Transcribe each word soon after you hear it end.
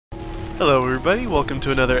Hello everybody, welcome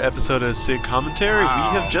to another episode of SIG Commentary.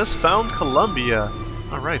 Wow. We have just found Columbia.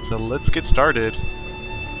 Alright, so let's get started.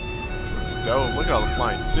 Let's go. Look at all the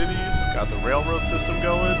flying cities. Got the railroad system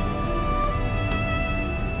going.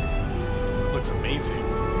 Looks amazing.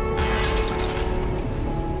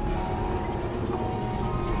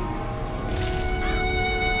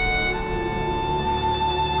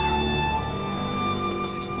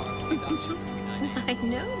 I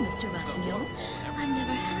know, Mr. Rossignol. I've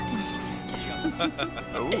never had an oyster.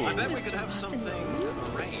 Ooh. I bet we could have something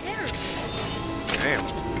arranged. Damn.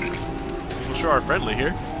 People sure are friendly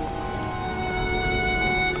here.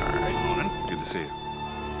 Alright, morning. Good to see you.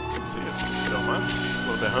 See you. So much. A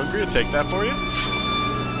little bit hungry. I'll take that for you.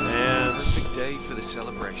 And Perfect day for the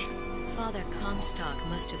celebration. Father Comstock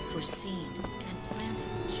must have foreseen and planned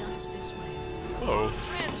it just this way. whoa.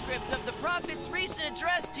 Transcript of the Prophet's recent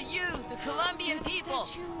address to you, the Colombian people,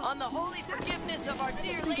 on the holy forgiveness of our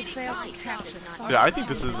dear Lady Constance. Yeah, I think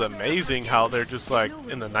this is amazing how they're just like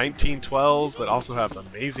in the 1912s, but also have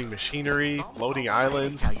amazing machinery, floating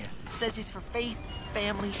islands. Tell you, says he's for faith,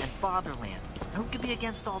 family, and fatherland. Who could be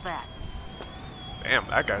against all that? Damn,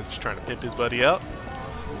 that guy's just trying to pimp his buddy out.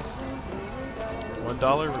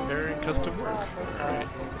 $1 repairing custom work. Alright.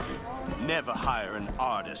 Never hire an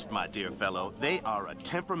artist, my dear fellow. They are a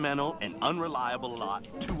temperamental and unreliable lot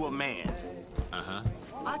to a man.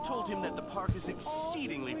 I told him that the park is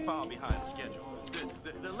exceedingly far behind schedule.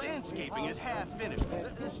 The landscaping is half finished.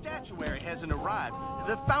 The statuary hasn't arrived.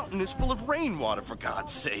 The fountain is full of rainwater, for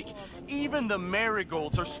God's sake. Even the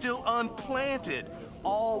marigolds are still unplanted.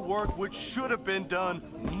 All work which should have been done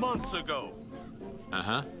months ago.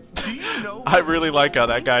 Do you know? I really like how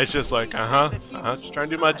that guy's just like, just trying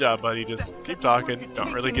to do my job, buddy. Just keep talking.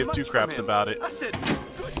 Don't really give two craps about it. I said,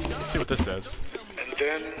 Let's see what this says. And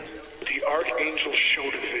then the Archangel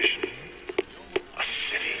showed a vision. A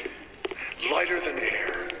city, lighter than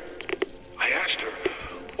air. I asked her,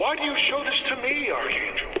 why do you show this to me,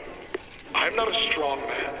 Archangel? I'm not a strong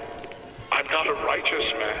man. I'm not a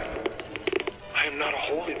righteous man. I am not a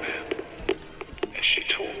holy man. And she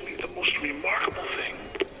told me the most remarkable thing.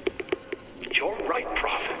 You're right,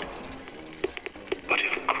 Prophet. But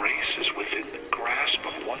if grace is within the grasp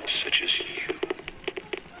of one such as you,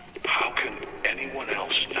 how can anyone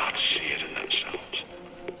else not see it in themselves?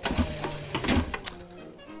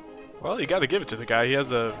 Well, you gotta give it to the guy. He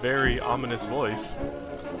has a very ominous voice.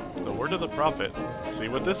 The word of the prophet. Let's see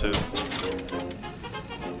what this is.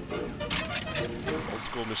 Old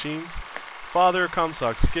school machines. Father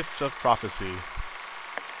Comstock's gift of prophecy.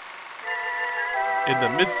 In the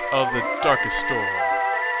midst of the darkest storm.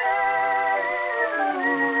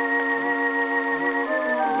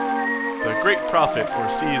 The great prophet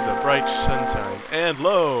foresees a bright sunshine, and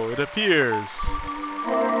lo, it appears.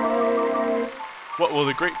 What will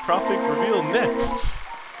the great prophet reveal next?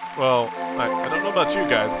 Well, I don't know about you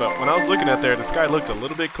guys, but when I was looking at there, the sky looked a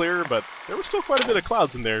little bit clearer, but there was still quite a bit of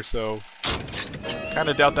clouds in there, so kind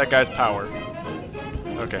of doubt that guy's power.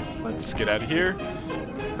 Okay, let's get out of here.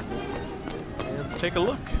 And let's take a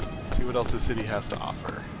look. See what else the city has to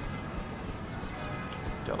offer.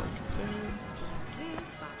 Delicacy.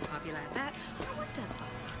 Is Fox popular at that? Or what does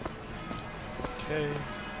Fox popular? Okay.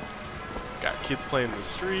 Got kids playing in the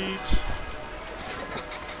street.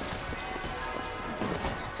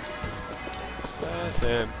 That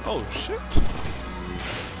and oh shit.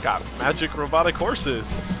 Got magic robotic horses.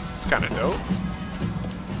 It's kinda dope.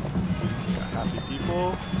 Got happy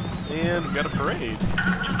people. And we got a parade.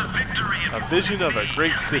 A vision of a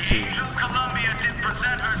great city.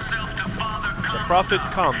 The prophet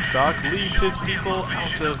Comstock leads his people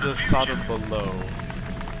out of the Sodom below.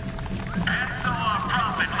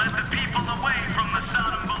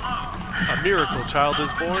 A miracle child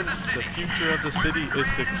is born. The future of the city is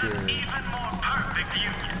secure.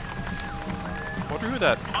 I wonder who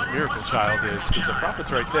that miracle child is, because the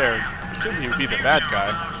prophet's right there. I'm assuming he would be the bad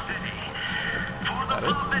guy. Is that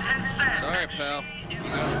it? Sorry, pal. You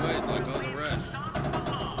gotta wait like all the rest.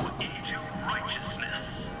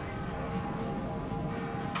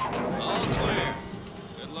 All clear.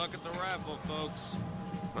 Good luck at the raffle, folks.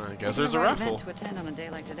 I guess there's a raffle. Event to attend on a day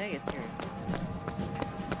like today is serious business.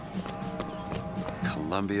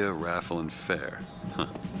 Columbia Raffle and Fair. Huh.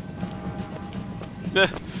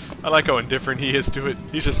 I like how indifferent he is to it.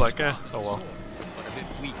 He's just like, oh well. But a bit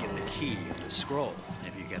weak in the key and the scroll,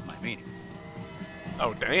 if you get my meaning.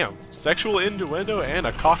 Oh damn. Sexual innuendo and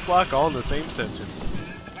a cock block all in the same sentence.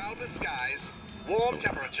 Cloudless skies, warm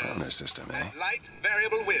temperatures, Honor system, eh? and light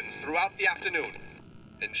variable winds throughout the afternoon.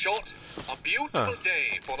 In short, a beautiful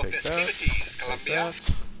day for the Take that. festivities, Take Columbia.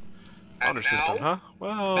 that. And Honor now, system, huh?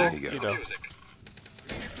 Well, back you to go. the music.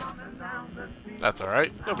 That's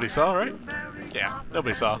alright. Nobody saw, right? Yeah,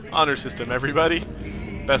 nobody saw. Honor system, everybody.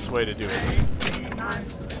 Best way to do it.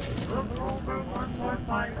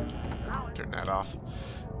 Turn that off.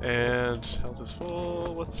 And health is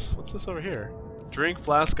full. What's this over here? Drink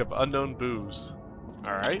flask of unknown booze.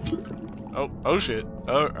 Alright. Oh shit.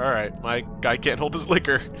 Oh, alright. My guy can't hold his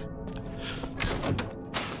liquor.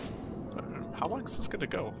 How long is this gonna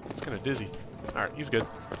go? It's kinda dizzy. Alright, he's good.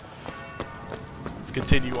 Let's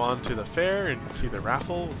continue on to the fair and see the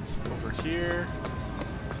raffle. It's over here.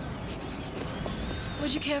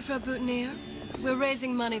 Would you care for a boutonniere? We're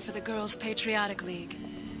raising money for the Girls' Patriotic League.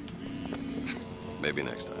 Maybe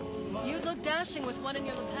next time. You look dashing with one in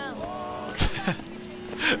your lapel.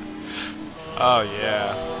 Oh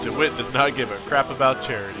yeah. DeWitt does not give a crap about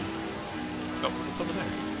charity. Oh, what's over there?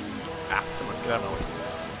 Ah, come on, get out of my way.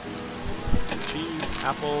 Cheese,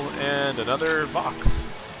 apple, and another box.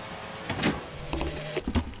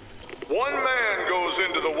 One man goes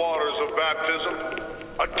into the waters of baptism,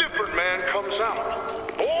 a different man comes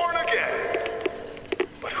out, born again.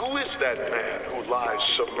 But who is that man who lies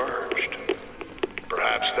submerged?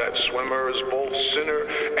 Perhaps that swimmer is both sinner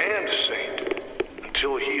and saint,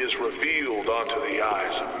 until he is revealed onto the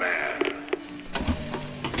eyes of man.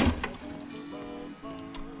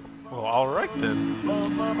 Well, alright then.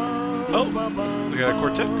 Oh, we got a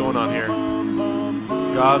quartet going on here.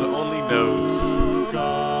 God only knows.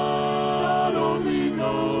 God only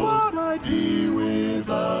knows what I'd be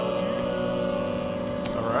without.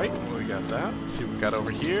 Alright, well, we got that. Let's see what we got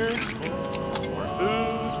over here. More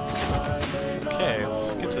food. Okay,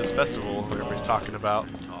 let's get to this festival that everybody's talking about.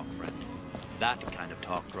 Talk, friend. That kind of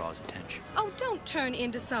talk draws attention. Oh, don't turn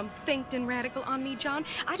into some faint and radical on me, John.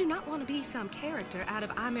 I do not want to be some character out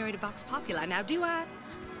of I Married a Vox Populi, now do I?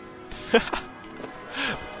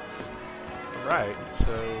 Alright,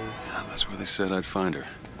 so... Yeah, that's where they said I'd find her.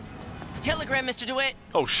 Telegram, Mr. DeWitt.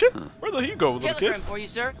 Oh shit! Where the hell you go, little Telegram kid? for you,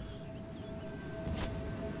 sir.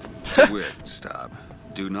 DeWitt, stop.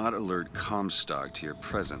 Do not alert Comstock to your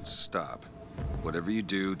presence. Stop. Whatever you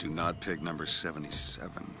do, do not pick number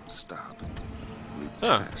 77. Stop.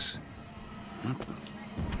 Lieutenant.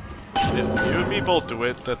 Yeah, you and me both do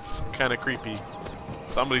it. That's kind of creepy.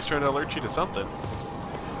 Somebody's trying to alert you to something.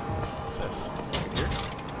 What's this? Here?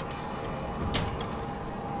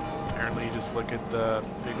 Apparently you just look at the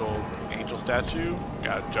big old angel statue.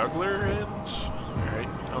 Got a juggler and... Alright,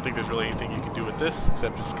 I don't think there's really anything you can do with this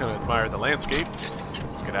except just kind of admire the landscape.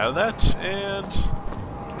 Let's get out of that and...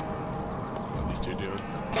 What are these two doing?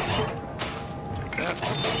 Take that.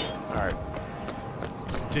 Alright.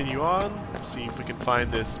 Let's continue on. See if we can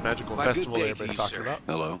find this magical festival that everybody's talking about.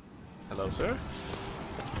 Hello. Hello, sir.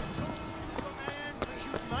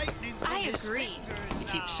 I agree. You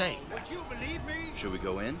keep saying that. Would you believe me? Should we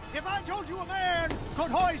go in? If I told you a man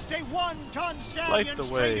could hoist a 1-ton stallion the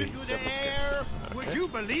straight way, into the Devil's air, Kiss. would Okay. you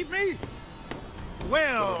believe me?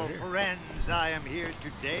 Well, friends, I am here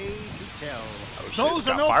today to tell. shit, Those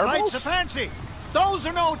are got no fireballs? flights of fancy. Those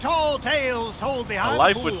are no tall tales told behind A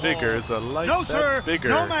life the with bull vigor hall. is a life No, that's sir. bigger.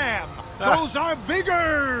 No, ma'am. Ah. Those are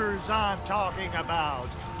vigors I'm talking about.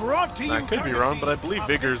 Brought to you I could be wrong, but I believe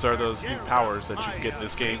courtesy of vigors are those Mr. new Gerald powers that you can get in Myers.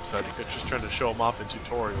 this game, so I think they're just trying to show them off in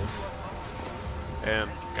tutorials. And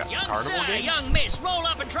got Young carnival sir, games? young miss, roll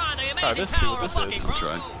up and try the amazing this, see what power of this Bucky is. Crow.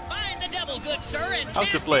 Try. Find the devil, good sir, and How to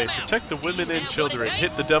cast play. him out. Protect the women You and have children. what it Hit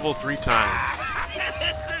takes. the devil 3 times.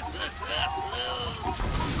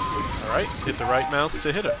 Alright, hit the right mouse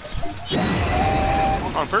to hit him.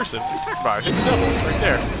 Wrong person. Attack by. Hit the devil. Right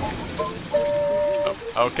there.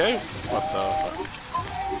 Oh, okay. What the fuck?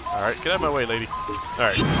 Alright, get out of my way, lady.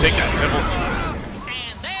 Alright, take that, devil.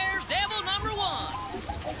 And there's devil number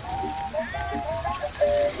 1.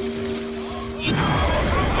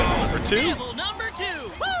 Devil number 2. Devil number 2.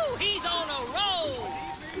 Woo! He's on a roll.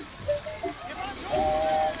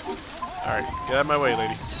 Alright, get out of my way,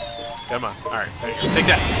 lady. Come on. Alright, there you go. Take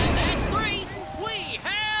that. And that's 3. We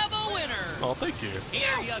have a winner. Oh, thank you.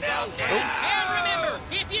 Here you go, friend. And remember,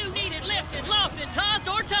 if you need it lifted, lofted, tossed,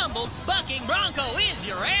 or tumbled, bucking bronco is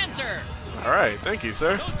your answer. Alright, thank you,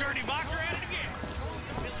 sir. Those dirty boxer at it again.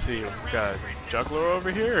 Let's see, we've got a juggler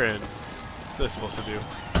over here, and what's this supposed to do?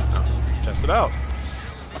 Oh, let's test it out.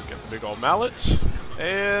 Get the big old mallet,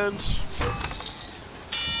 and...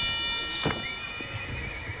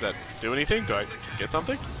 Does that do anything? Do I get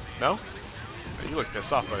something? No? Oh, you look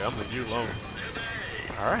pissed off, buddy. I'm leaving you alone.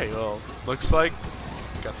 Alright, well, looks like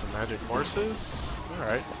we got some magic horses.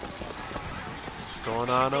 Alright. What's going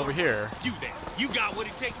on over here? You there. You got what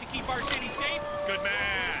it takes to keep our city safe? Good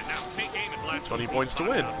man. Now take aim and blast 20 those points to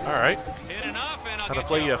box win. office. Alright. Hit enough and I'll How to get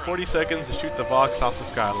play you you a 40 seconds to shoot the Vox off the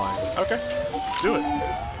skyline. Okay, do it.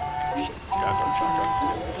 got no shotgun.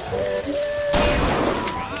 Let's see.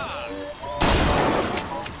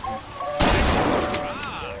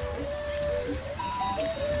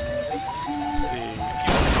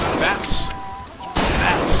 Bats.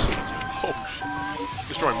 Oh shit.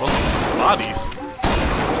 Destroying multiple bodies.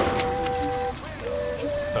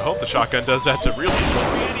 I hope the shotgun does that to real people.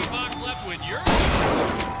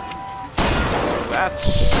 Bats.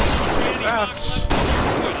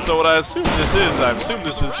 So what I assume this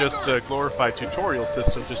is, just a glorified tutorial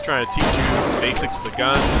system, just trying to teach you the basics of the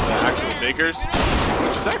guns and the actual diggers,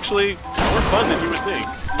 which is actually more fun than you would think.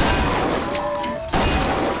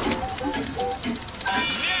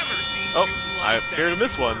 Oh, I appear to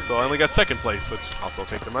miss one, so I only got second place, which also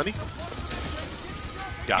take the money.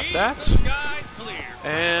 Got that.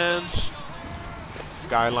 And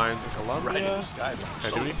Skylines of Columbia. Right in the skyline. Can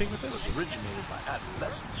I do anything with this? Was originated by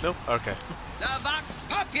adolescents. Nope. Okay. The Vox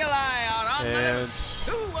Populi are on the And loose.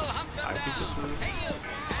 Who will hunt them I think down?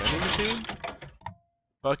 this is vending machine.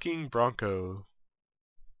 Bucking Bronco.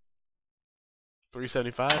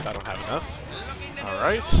 375. I don't have enough. All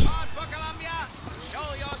right.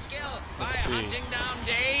 Show your skill by Let's see. hunting down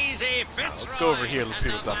Daisy Let's Fitzroy. go over here. Let's see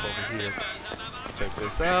what's up over here. Check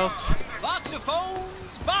this out.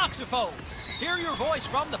 Voxophones, voxophones. Hear your voice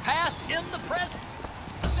from the past in the present.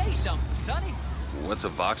 Say something, Sonny. What's a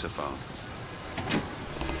voxophone?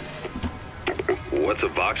 What's a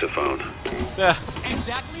voxophone? Yeah.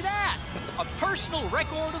 Exactly that. A personal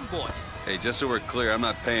record of voice. Hey, just so we're clear, I'm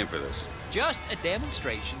not paying for this. Just a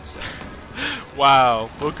demonstration, son. Wow,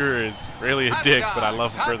 Booker is really a dick, but I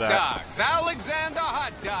love him for that. Dogs, Alexander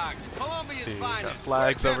hot dogs, Columbia's See, we got finest.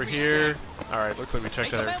 flags over here. Alright, looks like we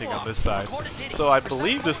checked out everything on this side. So I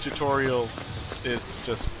believe this tutorial is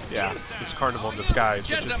just, yeah, this Carnival in Disguise,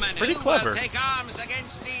 which is pretty clever.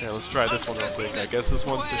 Yeah, let's try this one real quick. I guess this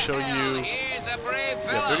one's to show you,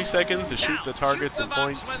 yeah, 30 seconds to shoot the targets and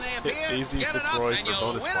points, hit Daisy Fitzroy for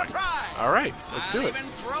bonus points. Alright, let's do it.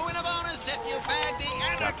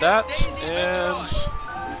 Got that, and...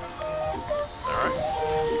 Alright.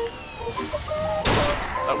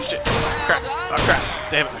 Oh shit. Crap. Oh crap.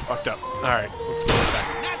 Damn it, I fucked up. Alright, let's get this back.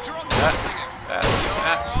 That.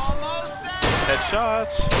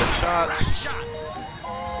 Headshots.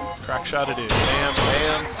 Crack shot it is. Bam,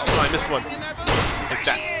 bam. Oh, I missed one. Take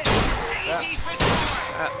that. That.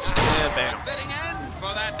 And bam.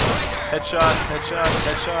 Headshot.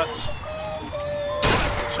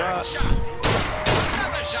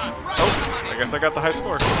 Oh, I guess I got the high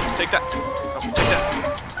score. Take that. Oh, take that.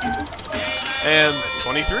 And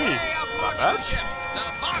 23. Not bad. The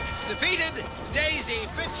Fox defeated, Daisy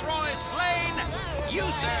Fitzroy slain. You,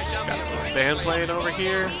 sir, shall Got be some band playing over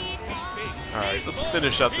here. Alright, let's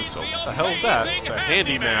finish up this. What the hell is that? The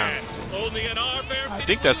handyman. I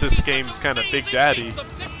think that's this game's kind of Big Daddy.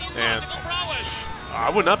 And I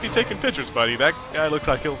would not be taking pictures, buddy. That guy looks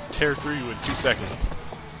like he'll tear through you in 2 seconds.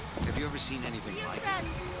 Have you ever seen anything like it?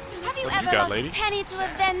 Have you What you ever got, lost lady? a penny to a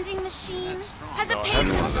vending machine? Has a No, I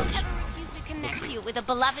painter haven't. ever refused to connect you with a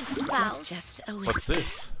beloved spouse? It's just a What's whisper.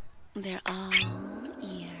 this? They're all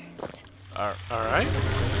ears. Alright.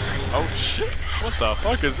 Oh shit. What the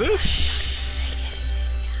fuck is this?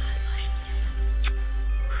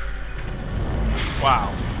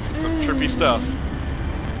 Wow. Some trippy stuff.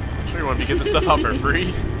 Sure you want me to get this stuff out for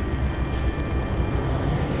free?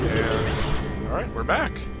 And alright, we're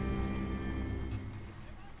back.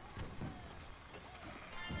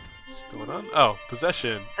 What's going on? Oh,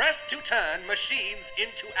 possession. Press to turn machines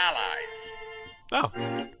into allies. Oh.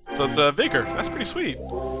 So it's a Vigor. That's pretty sweet.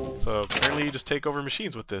 So apparently you just take over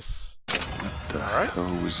machines with this. Alright.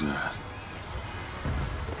 Hell was that?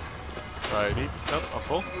 Righty. Oh, I'm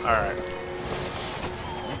full. Alright.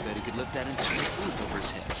 I bet he could lift that entire booth over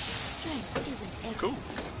his head. Strength isn't everything. Cool.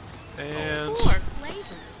 And 4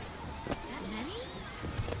 flavors. That many?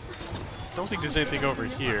 don't think there's anything over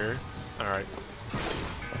here. Alright.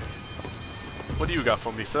 What do you got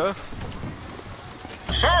for me, sir?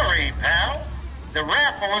 Sorry, pal. The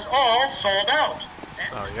raffle is all sold out.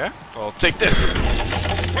 Oh yeah? Well, take this.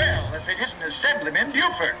 Well, if it isn't Assemblyman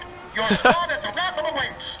Buford, your spot at the raffle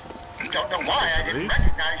awaits. Don't know why I didn't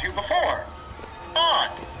recognize you before.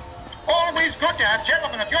 Odd. Always good to have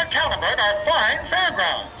gentlemen of your caliber at our fine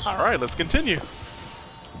fairgrounds. Alright, let's continue.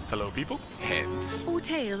 Hello, people. Heads. Or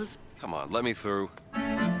tails. Come on, let me through.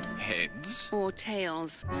 Heads. Or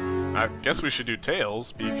tails. I guess we should do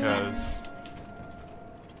tails because...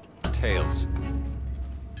 Tails.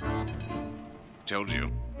 Told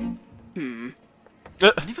you.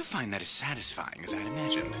 I never find that as satisfying as I'd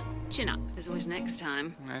imagined. Chin up. There's always next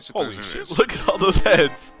time. I suppose Holy there shit, is. look at all those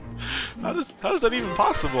heads. How is that even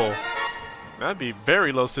possible? That'd be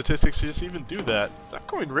very low statistics to just even do that. Is that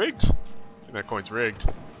coin rigged? I think that coin's rigged.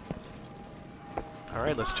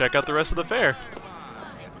 Alright, let's check out the rest of the fair.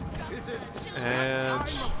 And...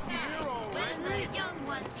 okay,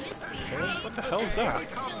 what the hell is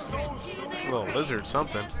that? A little lizard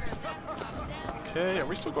something. Okay, are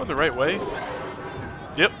we still going the right way?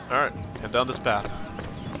 Yep, alright. Head down this path.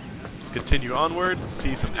 Let's continue onward and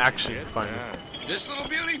see some action finally. This little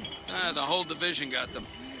beauty? The whole division got them.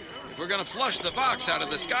 If we're gonna flush the Vox out of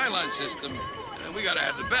the Skyline system, we gotta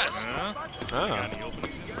have the best. Ah.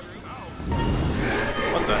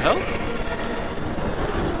 What the hell?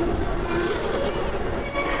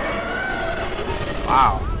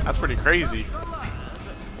 Wow, that's pretty crazy.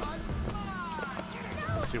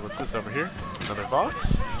 Let's see what's this over here. Another box.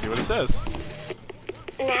 Let's see what it says.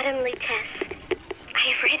 Madam Lutece, I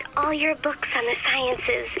have read all your books on the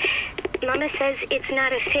sciences. Mama says it's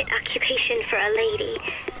not a fit occupation for a lady,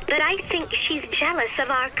 but I think she's jealous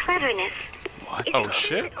of our cleverness. What? Is Oh it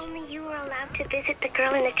shit. that only you are allowed to visit the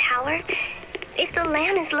girl in the tower? If the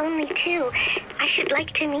lamb is lonely too, I should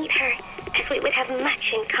like to meet her, as we would have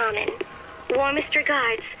much in common. Warmest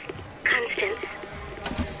regards, Constance.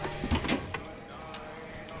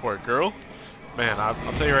 Poor girl. Man, I'll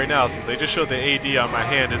tell you right now, since they just showed the AD on my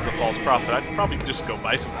hand as a false prophet, I'd probably just go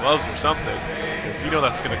buy some gloves or something. Because you know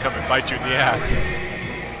that's going to come and bite you in the ass.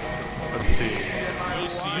 Let's see. We'll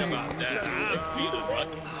see about that.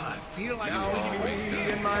 I feel like I'm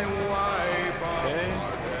in my Okay.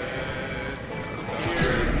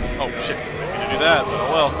 Oh shit, I didn't mean to do that, but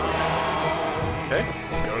oh well. Okay,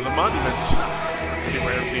 let's go to the monument. See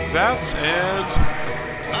where everything's at, and...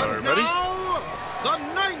 hello everybody. Now, the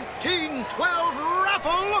 1912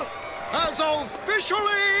 raffle has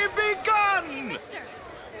officially begun! Mister!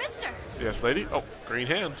 Yes, lady? Oh, green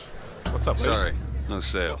hand. What's up, lady? Sorry, no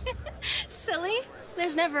sale. Silly?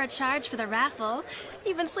 There's never a charge for the raffle.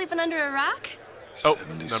 You've been sleeping under a rock? Oh,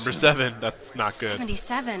 number 7. That's not good.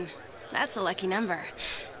 77. That's a lucky number.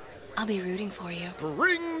 I'll be rooting for you.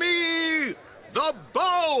 Bring me the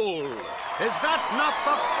bowl! Is that not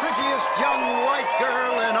the prettiest young white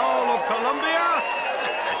girl in all of Columbia?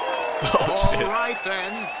 Oh, all right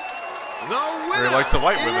then. The winner Very likes the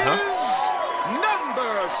white women, huh?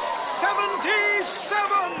 number 77!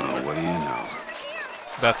 Oh, what do you know?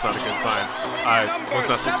 That's not a good sign. I was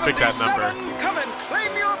not supposed to pick that number. Come and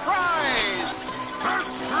claim your prize!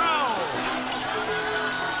 First round!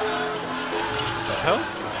 The hell?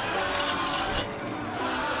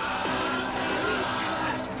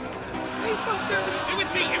 It was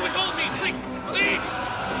me! It was all me! Please! Please!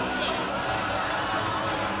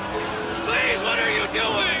 Please, what are you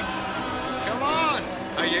doing? Come on!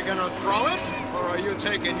 Are you gonna throw it? Or are you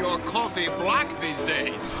taking your coffee black these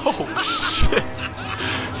days? Oh, shit.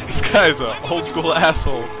 This guy's a old school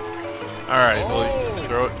asshole. Alright, well,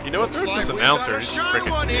 throw it. You know what? Throw it to this announcer. He's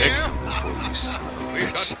freaking dick.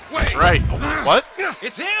 Right. Oh, what?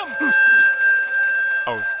 It's him!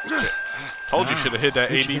 Oh, shit. Told you should have hit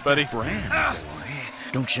that AD, buddy.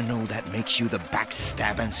 Don't you know that makes you the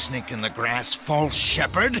backstabbing snake in the grass false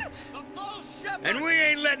shepherd? And we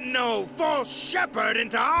ain't letting no false shepherd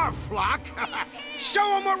into our flock. Show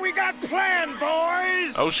them what we got planned,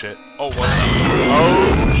 boys! Oh, shit. Oh, what?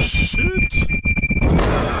 Oh, shit.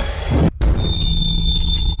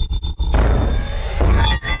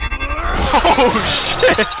 Oh,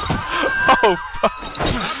 shit. Oh, fuck.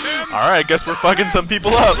 Alright, I guess we're fucking some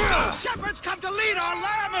people up. Shepherds come to lead our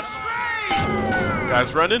lamb astray! You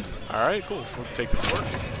guys running? Alright, cool. Let's take this corpse.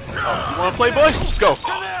 Oh, you wanna play, boy? Let's go.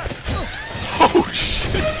 Oh,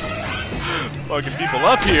 shit. Fucking people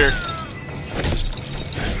up here.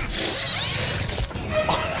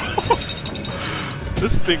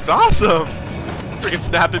 This thing's awesome. Freaking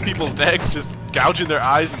snapping people's necks, just gouging their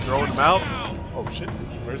eyes and throwing them out. Oh, shit.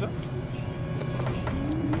 Where's that?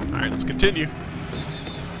 Alright, let's continue.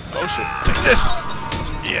 Oh shit. Take this!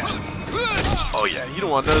 Yeah. Oh yeah, you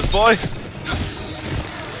don't want those, boy.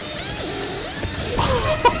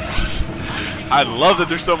 I love that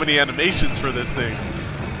there's so many animations for this thing.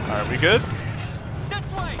 Alright, we good?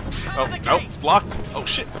 Oh, nope, it's blocked. Oh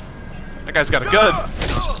shit. That guy's got a gun.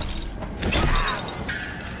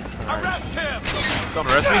 Arrest him! Don't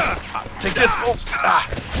arrest me. Ah, take this. Oh, ah.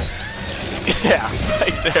 Yeah,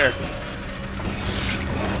 right there.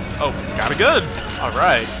 Oh, got a gun.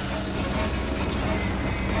 Alright.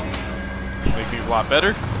 Make these a lot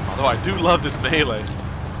better. Although I do love this melee.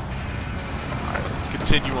 Alright, let's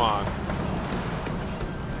continue on.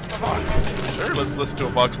 Box. Sure, let's listen to a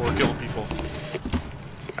box before we're killing people.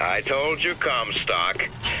 I told you, Comstock.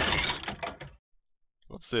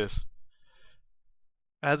 What's this?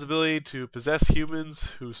 Adds ability to possess humans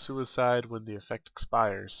who suicide when the effect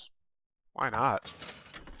expires. Why not?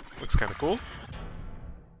 Looks kind of cool.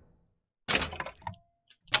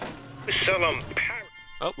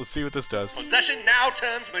 Oh, let's see what this does. Possession now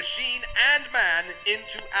turns machine and man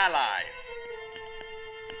into allies.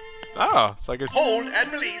 Ah, so I guess... Hold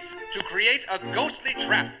and release to create a ghostly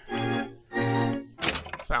trap.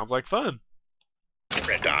 Sounds like fun.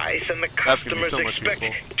 Paradise, and the customers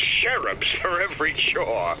expect cherubs for every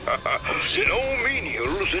chore. No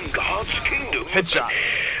menials in God's kingdom. Headshot.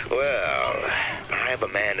 Well, I have a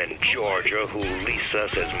man in Georgia who leases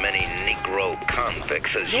us as many Negro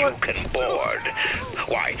convicts as you can board.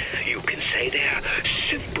 Why, you can say they're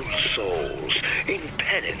simple souls in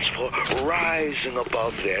penance for rising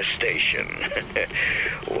above their station.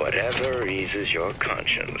 Whatever eases your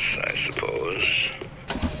conscience, I suppose.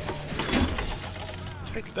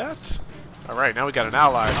 Take that. Alright, now we got an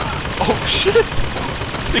ally. Oh shit!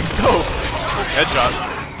 Thing's dope! Headshot.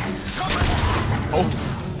 Oh.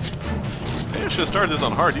 Maybe I should have started this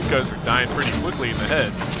on hard. These guys are dying pretty quickly in the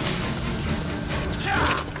head.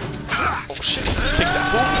 Oh shit! Take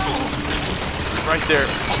that. Boom. Right there.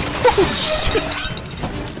 Oh shit!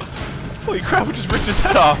 Holy crap, we just ripped his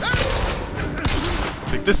head off!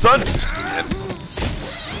 Take this, son!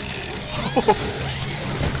 Oh.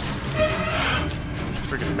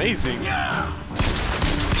 Freaking amazing.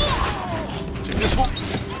 Check this one.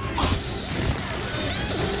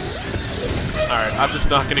 Alright, I'm just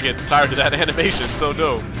not gonna get tired of that animation, so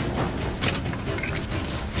no.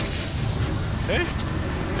 Okay.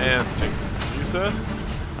 And take Yusa.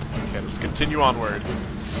 Okay, let's continue onward. And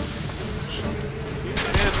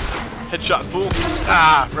headshot, fool.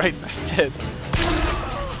 Ah, right in the head.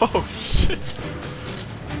 Oh shit.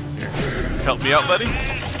 Here, help me out, buddy.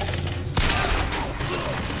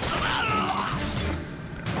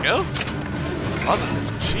 Go. Love this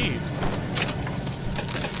machine.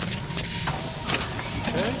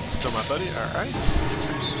 Okay, still my buddy. Alright.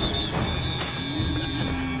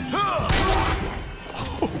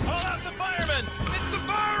 Call out the fireman! It's the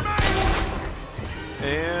fireman!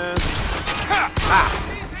 And ah!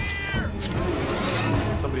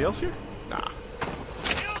 Somebody else here? Nah.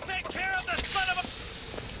 He'll take care of the son of a...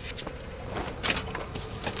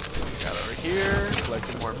 Got over here,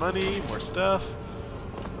 collecting more money, more stuff.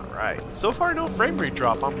 Alright, so far no frame rate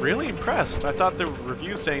drop. I'm really impressed. I thought the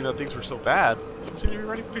reviews saying that things were so bad. They seem to be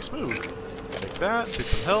running pretty smooth. Take that, take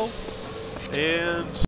some health, and